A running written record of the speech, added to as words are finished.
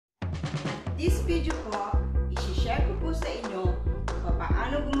this video po, isi-share ko po sa inyo kung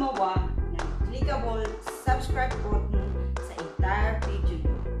paano gumawa ng clickable subscribe button sa entire video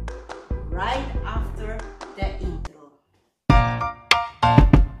nyo. Right after the intro.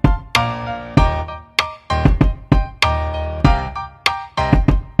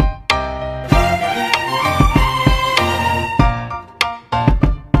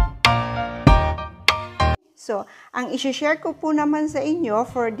 So, ang isi-share ko po naman sa inyo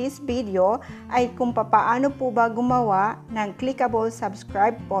for this video ay kung paano po ba gumawa ng clickable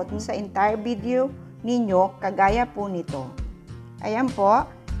subscribe button sa entire video ninyo kagaya po nito. Ayan po,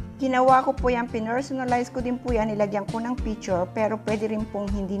 ginawa ko po yan, pinersonalize ko din po yan, nilagyan ko ng picture, pero pwede rin pong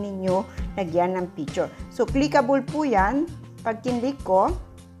hindi ninyo lagyan ng picture. So, clickable po yan. Pag kinlik ko,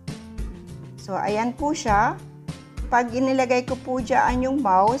 so ayan po siya. Pag inilagay ko po dyan yung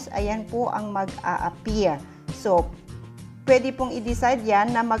mouse, ayan po ang mag-a-appear. So, pwede pong i-decide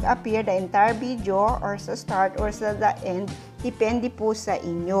yan na mag-appear the entire video or sa start or sa the end. Depende po sa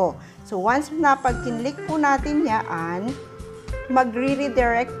inyo. So, once na pag-kinlik po natin yan,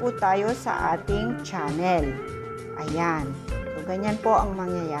 magre-redirect po tayo sa ating channel. Ayan. So, ganyan po ang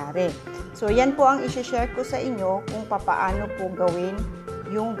mangyayari. So, yan po ang isi-share ko sa inyo kung paano po gawin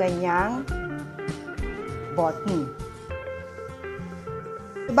yung ganyang button.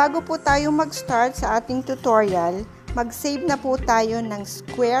 Bago po tayo mag-start sa ating tutorial, mag-save na po tayo ng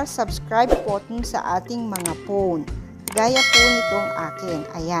square subscribe button sa ating mga phone. Gaya po nitong akin.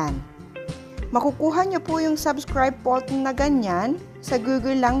 Ayan. Makukuha nyo po yung subscribe button na ganyan. Sa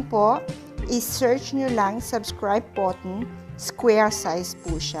Google lang po, i-search nyo lang subscribe button, square size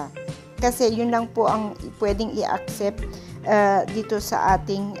po siya. Kasi yun lang po ang pwedeng i-accept dito sa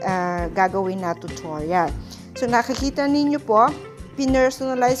ating gagawin na tutorial. So nakikita ninyo po,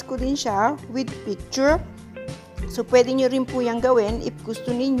 pinersonalize ko din siya with picture. So, pwede nyo rin po yung gawin. If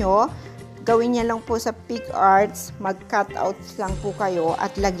gusto ninyo, gawin niya lang po sa PicArts, mag-cut out lang po kayo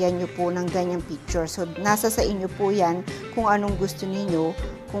at lagyan nyo po ng ganyang picture. So, nasa sa inyo po yan kung anong gusto ninyo.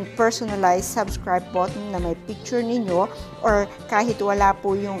 Kung personalized subscribe button na may picture ninyo or kahit wala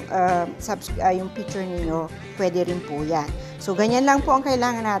po yung picture ninyo, pwede rin po yan. So, ganyan lang po ang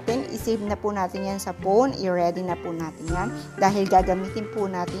kailangan natin. I-save na po natin yan sa phone. I-ready na po natin yan dahil gagamitin po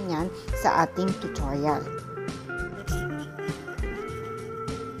natin yan sa ating tutorial.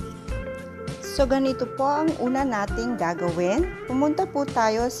 So, ganito po ang una nating gagawin. Pumunta po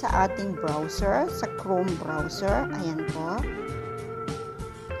tayo sa ating browser, sa Chrome browser. Ayan po.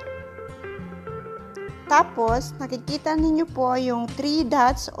 Tapos, nakikita ninyo po yung 3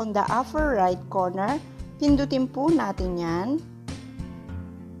 dots on the upper right corner. Pindutin po natin yan.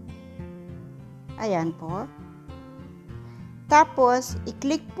 Ayan po. Tapos,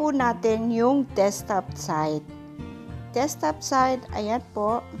 i-click po natin yung desktop side. Desktop side, ayan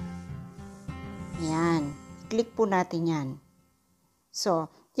po. Ayan. Click po natin yan. So,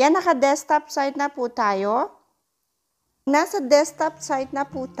 yan naka-desktop side na po tayo. Nasa desktop side na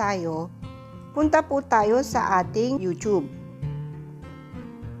po tayo, punta po tayo sa ating YouTube.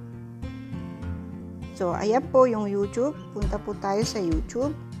 So, ayan po yung YouTube. Punta po tayo sa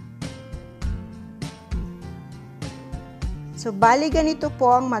YouTube. So, bali ganito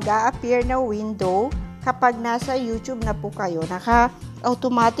po ang mag-a-appear na window kapag nasa YouTube na po kayo.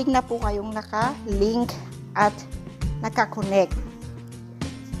 Naka-automatic na po kayong naka-link at naka-connect.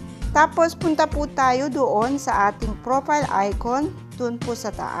 Tapos, punta po tayo doon sa ating profile icon. Doon po sa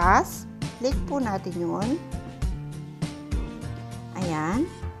taas. Click po natin yun. Ayan.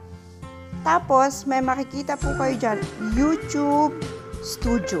 Tapos, may makikita po kayo dyan, YouTube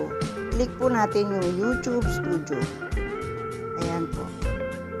Studio. Click po natin yung YouTube Studio. Ayan po.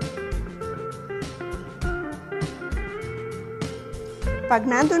 Pag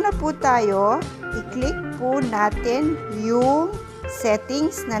nandun na po tayo, i-click po natin yung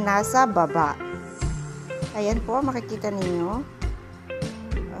settings na nasa baba. Ayan po, makikita ninyo.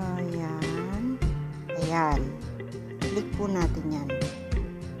 Ayan. Ayan. Click po natin yan.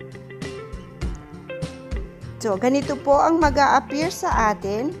 So, ganito po ang mag-a-appear sa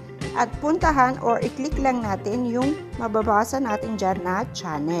atin at puntahan or i-click lang natin yung mababasa natin dyan na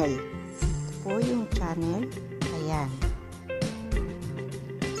channel. Ito po yung channel. Ayan.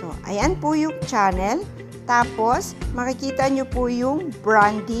 So, ayan po yung channel. Tapos, makikita nyo po yung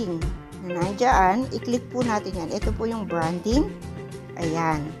branding na nandyan. I-click po natin yan. Ito po yung branding.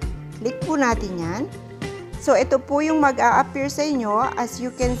 Ayan. Click po natin yan. So, ito po yung mag-a-appear sa inyo. As you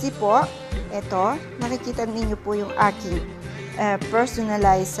can see po, ito, nakikita ninyo po yung aking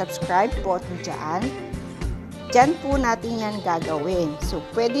personalized subscribe button dyan. Dyan po natin yan gagawin. So,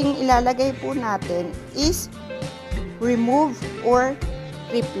 pwedeng ilalagay po natin is remove or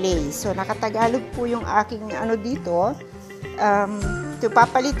replace. So, nakatagalog po yung aking ano dito.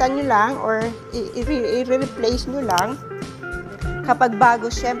 Papalitan nyo lang or i-replace nyo lang. Kapag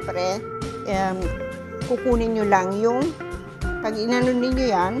bago, syempre, kukunin nyo lang yung pag inano ninyo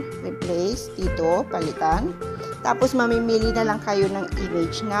yan, replace, dito, palitan. Tapos, mamimili na lang kayo ng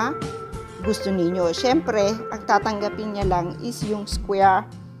image na gusto ninyo. Syempre, ang tatanggapin niya lang is yung square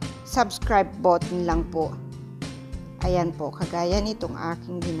subscribe button lang po. Ayan po, kagaya nitong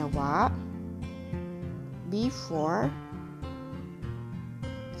aking ginawa before.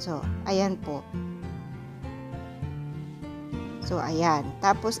 So, ayan po. So, ayan.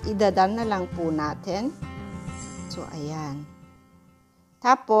 Tapos, idadal na lang po natin. So, ayan.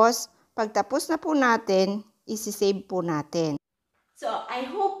 Tapos, pagtapos na po natin, isi-save po natin. So, I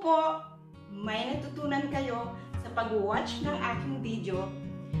hope po may natutunan kayo sa pag-watch ng aking video.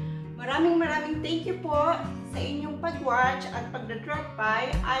 Maraming thank you po sa inyong pag-watch at pag-drop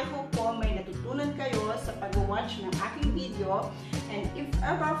by. I hope po may natutunan kayo sa pag-watch ng aking video. And if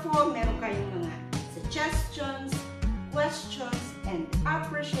ever po meron kayong mga suggestions, questions, and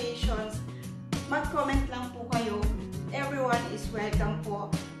appreciations, mag-comment lang po kayo. Everyone is welcome po.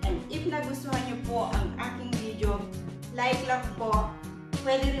 And if nagustuhan nyo po ang aking video, like lang po.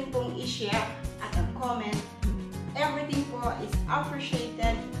 Pwede rin pong i-share at comment. Everything po is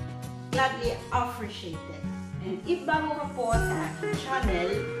appreciated. Gladly appreciated. And if bago ka po sa aking channel,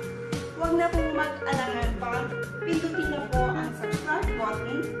 huwag na pong mag-alangan pa. Pindutin na po ang subscribe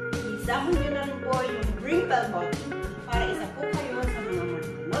button. Isama nyo na rin po yung ring bell button para isa po kayo sa mga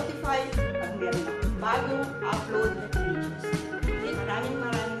notified pag meron akong bagong upload na videos.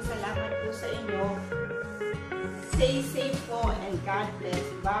 Maraming salamat po sa inyo. Stay safe po and God bless.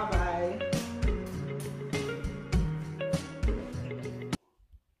 Bye-bye.